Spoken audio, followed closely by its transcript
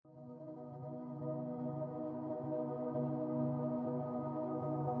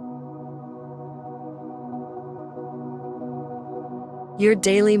Your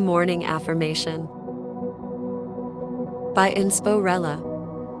daily morning affirmation by Insporella.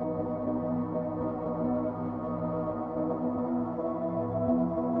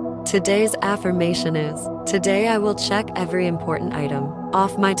 Today's affirmation is, today I will check every important item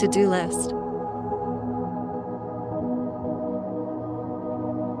off my to-do list.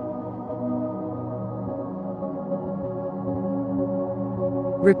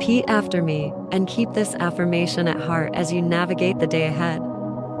 Repeat after me and keep this affirmation at heart as you navigate the day ahead.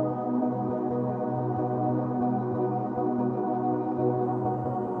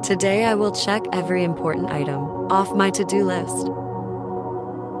 Today I will check every important item off my to-do list.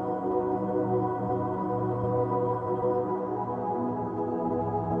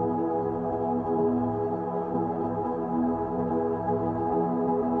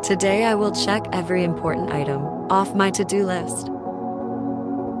 Today I will check every important item off my to-do list.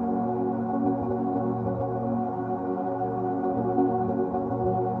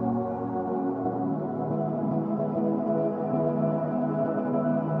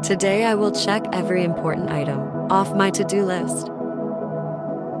 Today I will check every important item off my to-do list.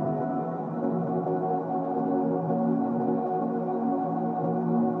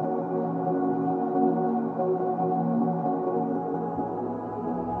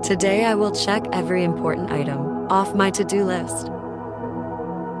 Today I will check every important item off my to-do list.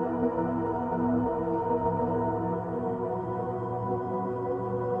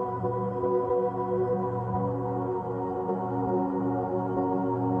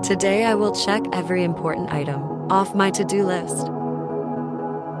 Today I will check every important item off my to-do list.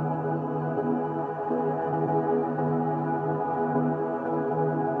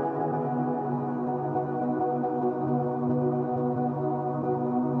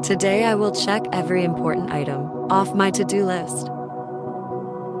 Today I will check every important item off my to-do list.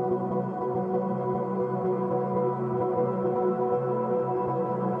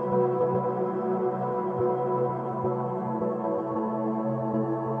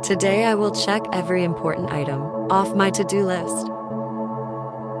 Today I will check every important item off my to-do list.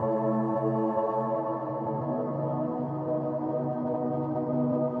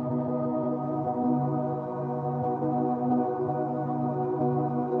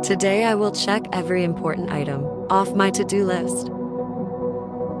 Today I will check every important item off my to-do list.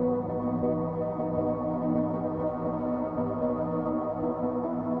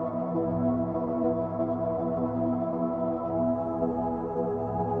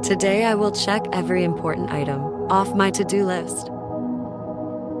 Today I will check every important item off my to-do list.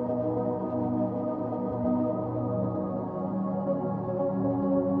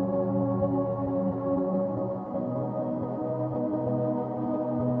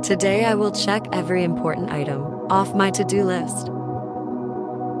 Today I will check every important item off my to-do list.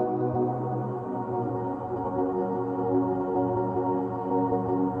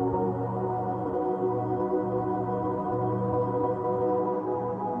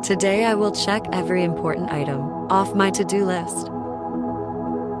 Today I will check every important item off my to-do list.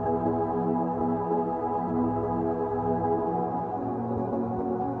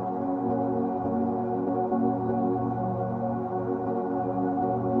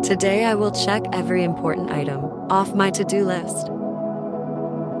 Today I will check every important item off my to-do list.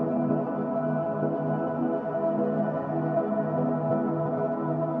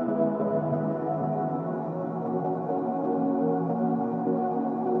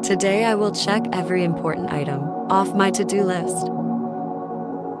 Today I will check every important item off my to-do list.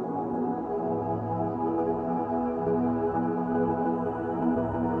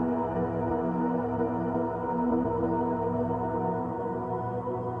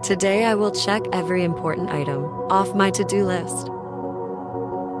 Today I will check every important item off my to-do list.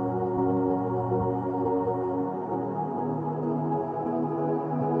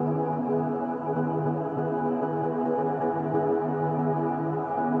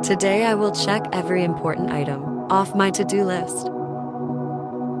 Today I will check every important item off my to-do list.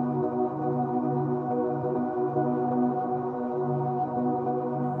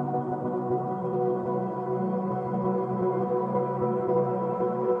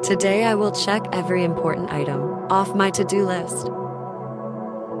 Today I will check every important item off my to-do list.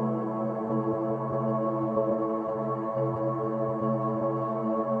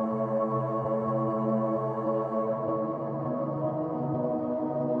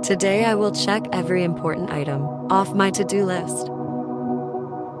 Today I will check every important item off my to-do list.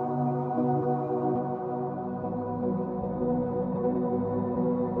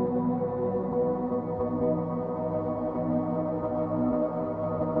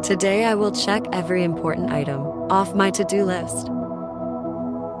 Today I will check every important item off my to-do list.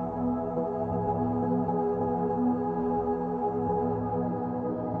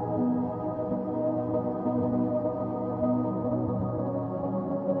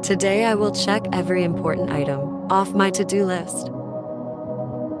 Today I will check every important item off my to-do list.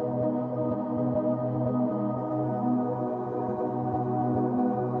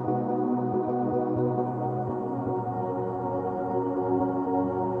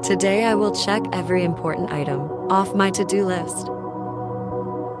 Today I will check every important item off my to-do list.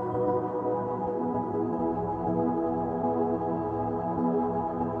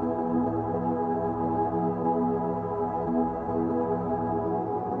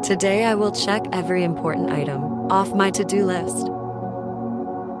 Today I will check every important item off my to-do list.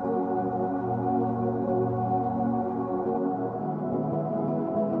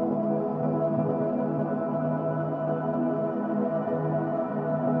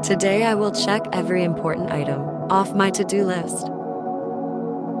 Today I will check every important item off my to-do list.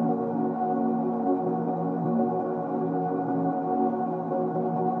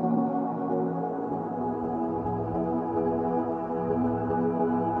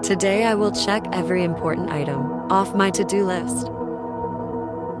 Today I will check every important item off my to-do list.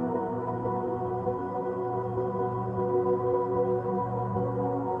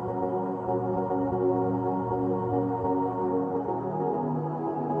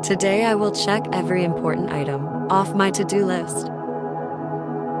 Today I will check every important item off my to-do list.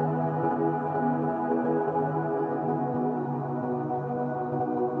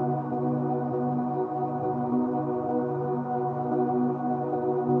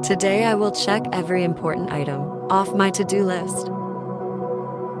 Today I will check every important item off my to-do list.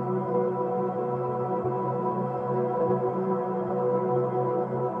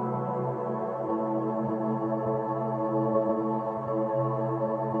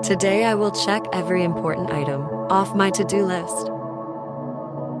 Today I will check every important item off my to-do list.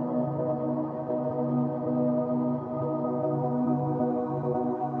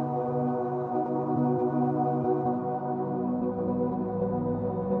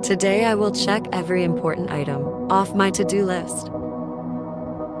 Today I will check every important item off my to-do list.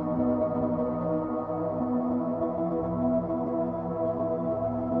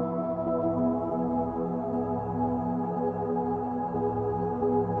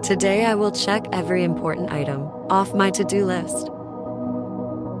 Today I will check every important item off my to-do list.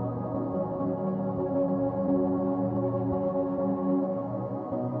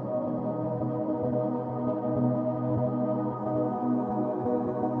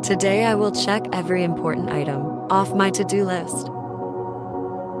 Today I will check every important item off my to-do list.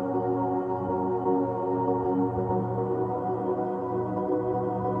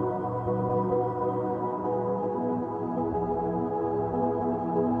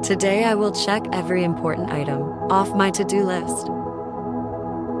 Today I will check every important item off my to-do list.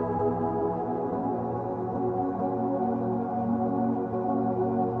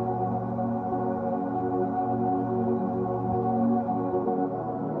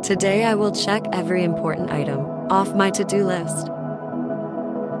 Today I will check every important item off my to-do list.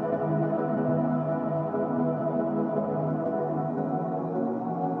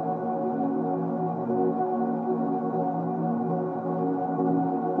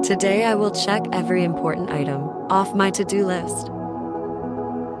 Today I will check every important item off my to-do list.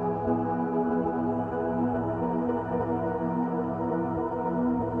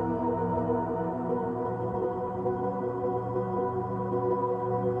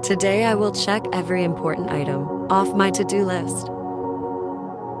 Today I will check every important item off my to-do list.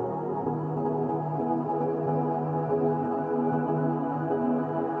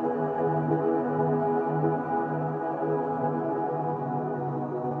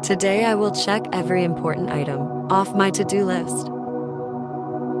 Today I will check every important item off my to-do list.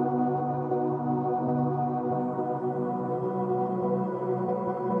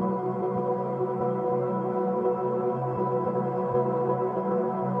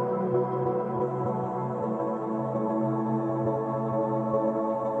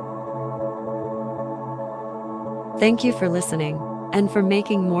 Thank you for listening and for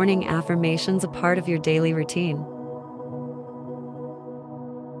making morning affirmations a part of your daily routine.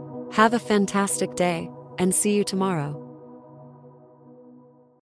 Have a fantastic day, and see you tomorrow.